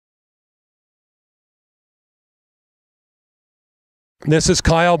This is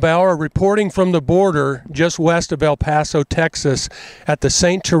Kyle Bauer reporting from the border just west of El Paso, Texas, at the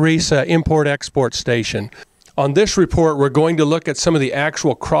St. Teresa Import-Export Station. On this report, we're going to look at some of the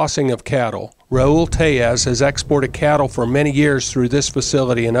actual crossing of cattle. Raul Tellez has exported cattle for many years through this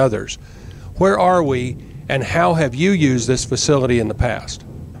facility and others. Where are we, and how have you used this facility in the past?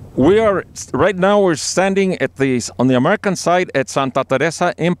 Right now we're standing on the American side at Santa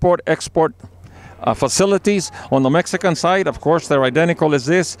Teresa Import-Export facilities. On the Mexican side, of course, they're identical as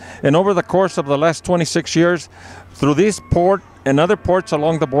this. And over the course of the last 26 years, through this port and other ports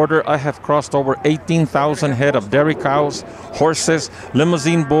along the border, I have crossed over 18,000 head of dairy cows, horses,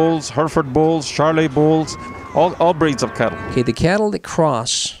 limousine bulls, Hereford bulls, Charolais bulls, all breeds of cattle. Okay, the cattle that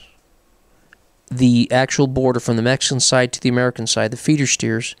cross the actual border from the Mexican side to the American side, the feeder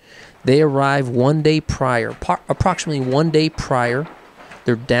steers, they arrive 1 day prior, approximately 1 day prior.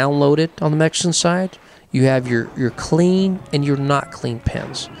 They're downloaded on the Mexican side. You have your clean and your not clean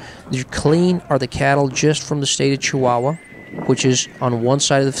pens. Your clean are the cattle just from the state of Chihuahua, which is on one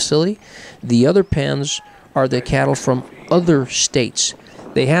side of the facility. The other pens are the cattle from other states.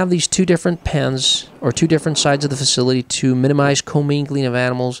 They have these two different pens, or two different sides of the facility, to minimize commingling of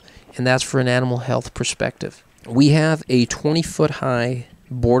animals, and that's for an animal health perspective. We have a 20-foot high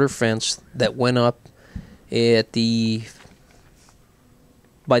border fence that went up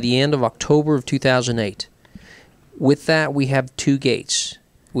by the end of October of 2008. With that, we have two gates.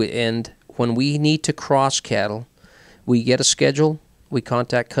 And when we need to cross cattle, we get a schedule, we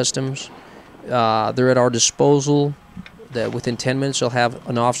contact customs. They're at our disposal. That within 10 minutes, they'll have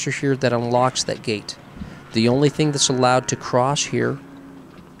an officer here that unlocks that gate. The only thing that's allowed to cross here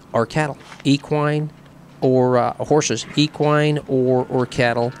are cattle, equine or horses, equine or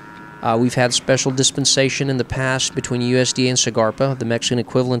cattle. We've had special dispensation in the past between USDA and SAGARPA, the Mexican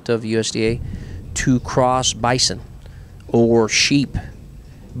equivalent of USDA, to cross bison or sheep.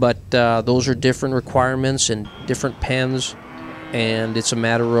 But those are different requirements and different pens, and it's a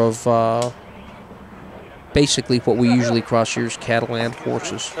matter of basically what we usually cross here is cattle and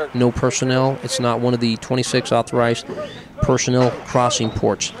horses. No personnel. It's not one of the 26 authorized personnel crossing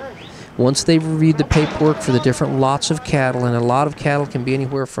ports. Once they've reviewed the paperwork for the different lots of cattle, and a lot of cattle can be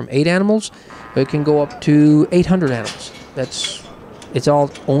anywhere from 8 animals, it can go up to 800 animals. It's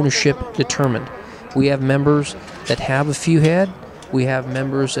all ownership determined. We have members that have a few head. We have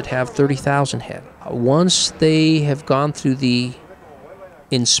members that have 30,000 head. Once they have gone through the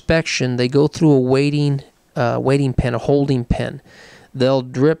inspection, they go through a waiting pen, a holding pen. They'll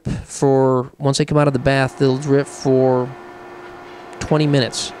drip once they come out of the bath, they'll drip for 20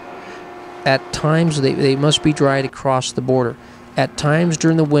 minutes. At times, they must be dried across the border. At times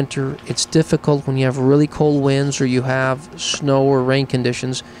during the winter, it's difficult when you have really cold winds or you have snow or rain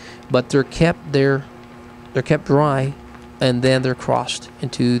conditions, but they're kept dry, and then they're crossed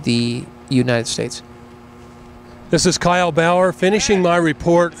into the United States. This is Kyle Bauer finishing my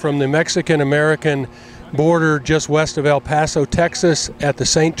report from the Mexican-American border just west of El Paso, Texas, at the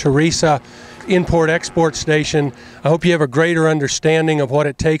St. Teresa Import-Export Station. I hope you have a greater understanding of what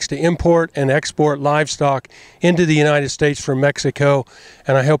it takes to import and export livestock into the United States from Mexico,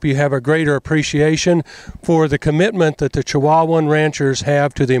 and I hope you have a greater appreciation for the commitment that the Chihuahuan ranchers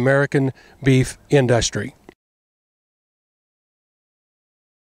have to the American beef industry.